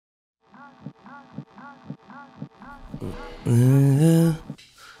Yeah.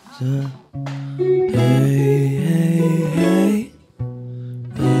 Hey, hey, hey.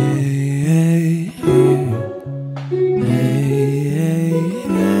 Hey, hey, hey. Hey,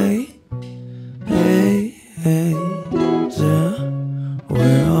 hey, hey. Hey,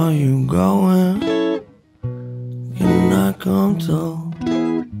 where are you going? Can I come to?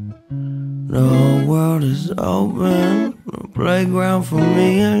 The whole world is open, a playground for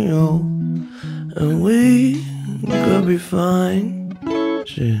me and you, and we could be fine.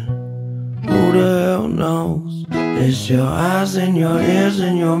 Shit, who the hell knows? It's your eyes and your ears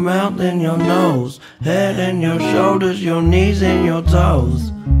and your mouth and your nose, head and your shoulders, your knees and your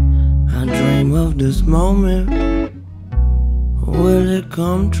toes. I dream of this moment. Will it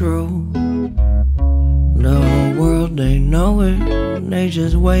come true? The whole world, they know it. They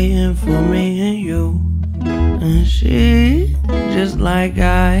just waiting for me and you. And she, just like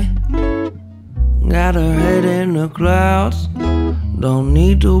I, got her head in the clouds. Don't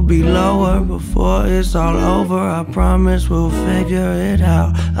need to be lower before it's all over. I promise we'll figure it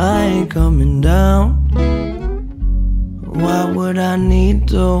out. I ain't coming down. Why would I need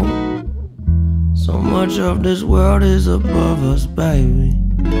to? So much of this world is above us, baby.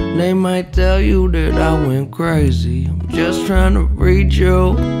 They might tell you that I went crazy. I'm just trying to reach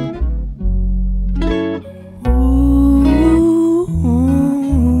you.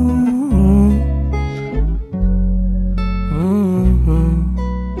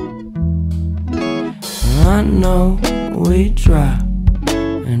 I know we try,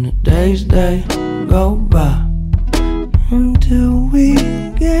 and the days they go by until we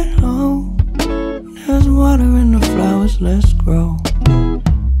get home. There's water in the flowers, let's grow.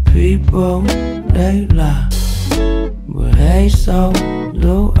 People, they lie, but hey, so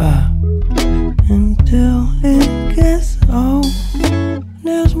do I. Until it gets old,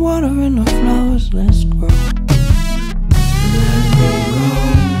 there's water in the flowers, let's grow. Let it go,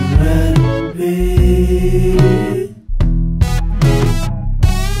 let it be.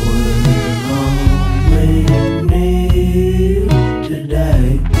 We're all we need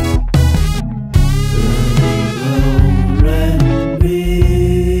today.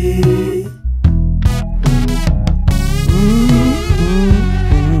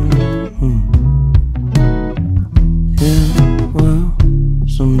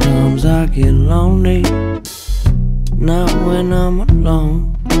 Sometimes I get lonely, not when I'm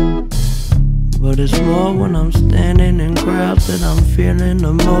alone, but it's more when I'm standing in crowds that I'm feeling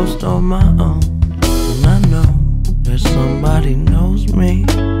the most on my own. And I know that somebody knows me.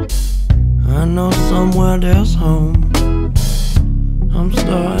 I know somewhere there's home. I'm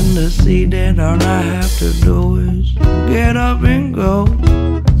starting to see that all I have to do is get up and go.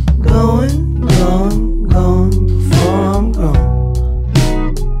 Going, going, going before I'm gone.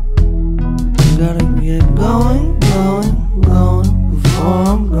 Gotta get going, going, going before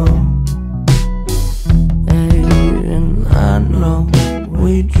I'm gone. Hey, and I know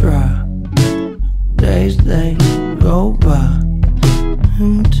we try. Days they go by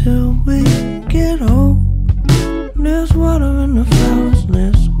until we get old.